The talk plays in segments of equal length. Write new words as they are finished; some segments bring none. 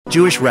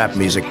Jewish Rap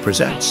Music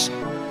presents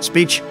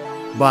Speech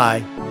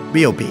by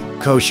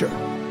BLP Kosher.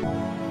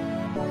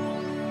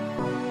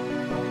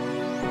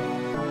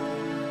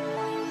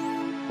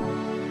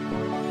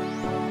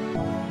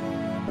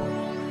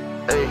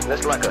 Hey,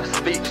 that's like a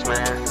speech,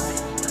 man.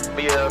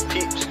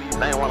 BLP,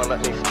 they ain't wanna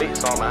let me speak,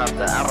 so I'ma have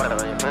to outright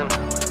it, man.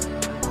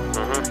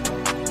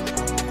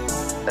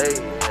 Hey,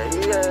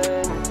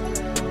 yeah.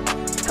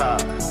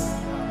 Top.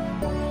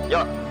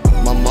 Yo.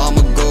 My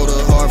mama go to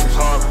Harvard.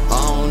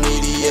 I don't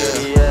need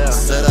it, yeah.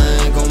 Said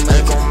I ain't gon'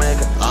 make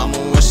it. I'ma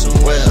wish him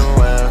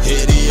well.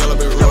 Hit the yellow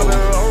brick road.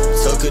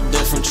 Took a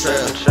different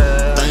trail.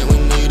 Think we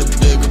need a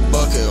bigger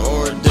bucket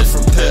or a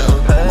different pail.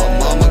 My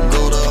mama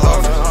go to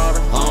Harvard.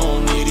 I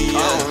don't need it,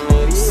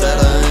 yeah. Said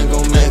I ain't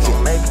gon' make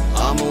it.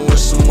 I'ma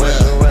wish him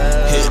well.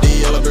 Hit the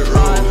yellow brick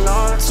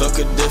road.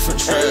 Took a different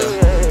trail.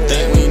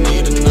 Think we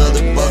need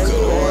another bucket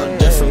or a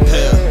different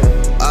pail.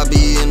 I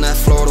be in that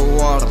Florida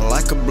water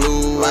like a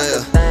blue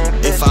whale.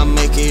 If I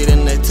make it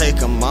and they take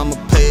him, I'ma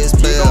pay his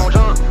bill.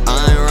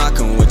 I ain't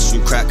rockin' with you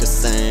crackers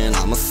saying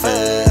I'ma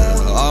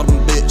fail. All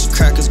them bitch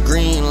crackers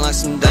green like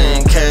some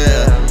dang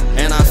care.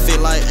 And I feel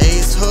like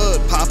Ace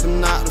Hood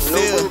popping out the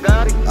field.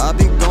 I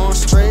be going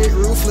straight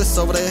ruthless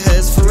over their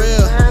heads for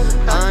real.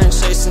 I ain't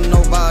chasing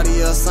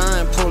nobody else,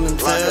 I ain't pulling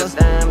tails.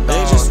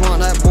 They just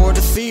want that boy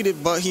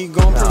defeated, but he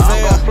gon'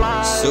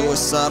 prevail.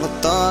 Suicidal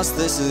thoughts,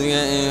 this is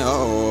getting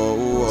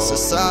old.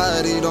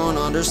 Society don't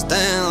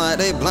understand like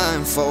they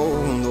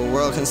blindfold. The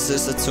world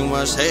consists of too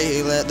much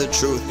hate, let the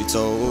truth be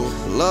told.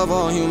 Love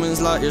all humans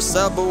like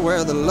yourself, but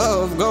where the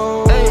love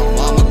goes.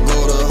 Mama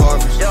go to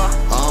Harvard,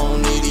 I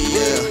don't need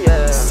it,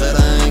 yeah. Said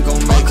I ain't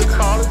gon' make it,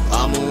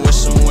 I'ma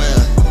wish him well.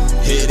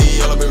 Hit the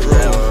yellow brick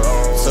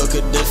road, took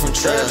a different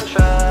trail.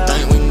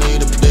 Think we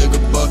need a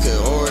bigger bucket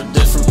or a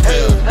different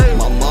pail.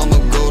 My mama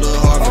go to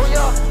Harvard,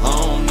 I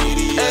don't need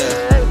it,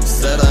 yeah.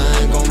 Said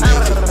I ain't gon'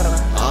 make it,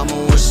 I'ma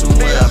wish him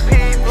well.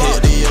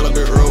 Hit the yellow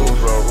brick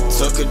road,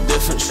 took a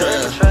different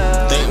trail.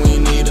 Think we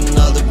need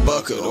another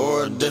bucket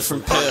or a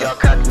different pail.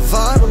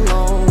 Vibe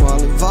alone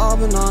while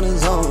evolving on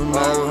his own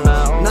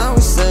now. Now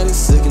he said he's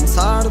sick and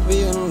tired of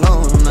being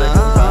alone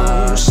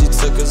now. She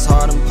took his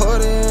heart and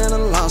put it in a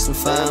lost and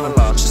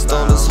found. She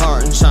stole his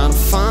heart and trying to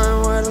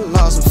find where the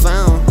lost and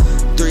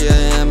found. 3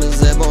 a.m. as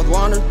they both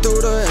wandered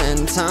through the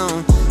end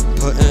town,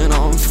 putting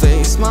on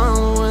fake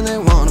smiling when they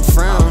wanna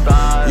frown.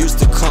 Used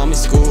to call me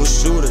school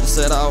shooter,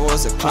 said I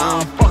was a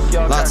clown.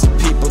 Lots of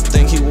people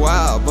think he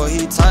wild, but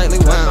he tightly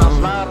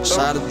wound.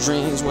 Shattered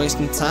dreams,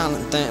 wasting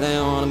talent, think they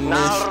on a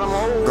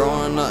myth.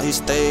 Growing up he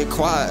stayed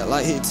quiet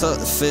like he took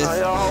the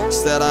fifth.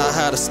 Said I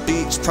had a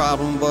speech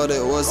problem, but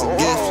it was a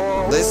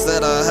gift. They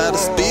said I had a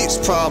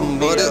speech problem,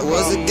 but it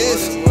was a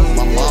gift.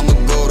 My mama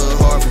go to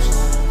Harvard,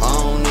 I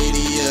don't need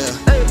it,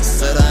 yeah.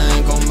 Said I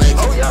ain't gon' make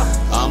it,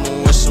 I'ma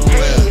wish him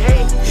well.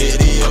 Hit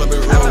the yellow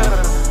brick road,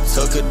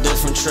 took a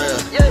different trail.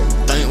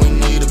 Think we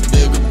need a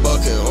bigger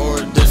bucket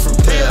or a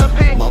different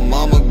pail. My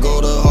mama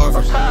go to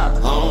Harvard, I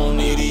don't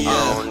need it,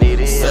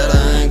 yeah. Said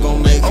I ain't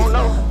gon' make it,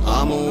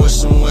 I'ma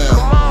wish him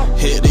well.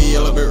 Hit the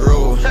yellow brick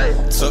road,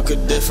 took a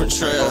different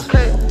trail.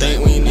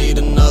 Think we need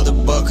another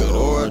bucket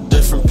or a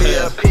different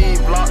pail.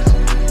 BLP blocks,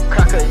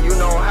 cracker, you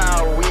know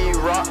how we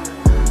rock.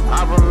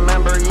 I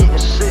remember eating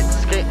shit,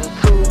 skating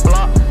 2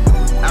 blocks.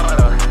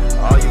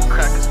 All you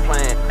crackers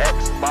playing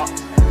Xbox.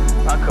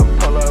 I could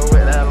pull up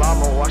with that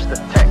llama, watch the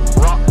tech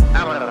rock.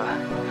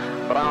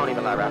 But I don't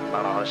even like rapping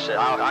about all this shit.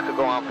 I could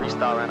go on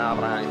freestyle right now,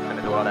 but I ain't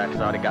finna do all that,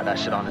 cause I already got that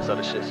shit on this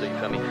other shit, so you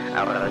feel me?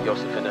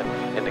 Yosef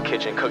in the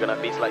kitchen, cooking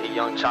up beats like he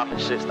young, chopping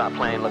shit. Stop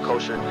playing La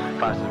Kosher,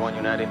 561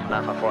 United,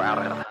 954,